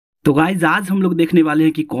तो गाइज आज हम लोग देखने वाले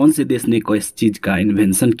हैं कि कौन से देश ने किस चीज का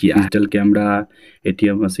इन्वेंशन किया है। Digital camera,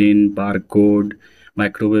 ATM machine, barcode,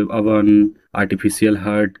 microwave oven, artificial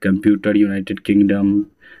heart, computer United kingdom,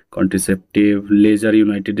 कॉन्ट्रिसेप्टिव laser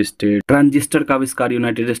United state, transistor का आविष्कार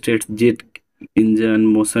United states, jet engine,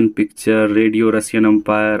 motion picture, radio Russian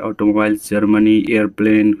empire, automobiles Germany,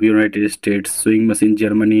 airplane United states, swing machine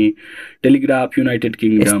Germany, telegraph United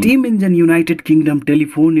kingdom, steam engine United kingdom,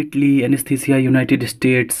 telephone Italy, anaesthesia United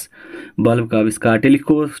states, bulb का आविष्कार,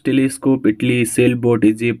 telescope Italy, sail boat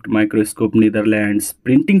Egypt, microscope Netherlands,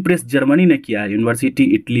 printing press Germany ने किया है, university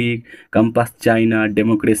Italy, compass China,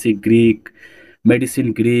 democracy Greek,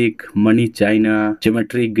 medicine Greek, money China,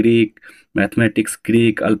 geometry Greek, mathematics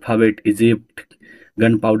Greek, alphabet Egypt,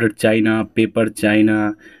 gun powder China, paper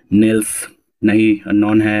China, nails नहीं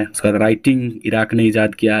unknown है। उसका writing Iraq ने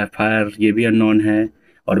इजाद किया है, फायर ये भी अननोन है,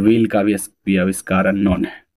 और व्हील का भी आविष्कार अननोन है।